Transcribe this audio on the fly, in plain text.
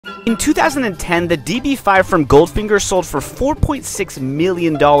In 2010, the DB5 from Goldfinger sold for $4.6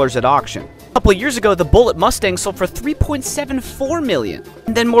 million at auction. A couple of years ago, the Bullitt Mustang sold for $3.74 million.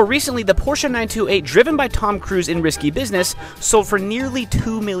 And then more recently, the Porsche 928, driven by Tom Cruise in Risky Business, sold for nearly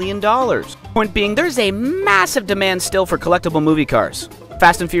 $2 million. Point being, there's a massive demand still for collectible movie cars.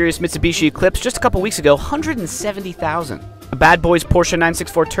 Fast and Furious Mitsubishi Eclipse just a couple weeks ago, $170,000. A Bad Boys Porsche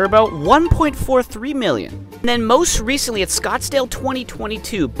 964 Turbo, $1.43 million. And then most recently at Scottsdale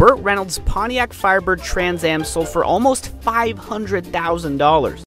 2022, Burt Reynolds' Pontiac Firebird Trans Am sold for almost $500,000.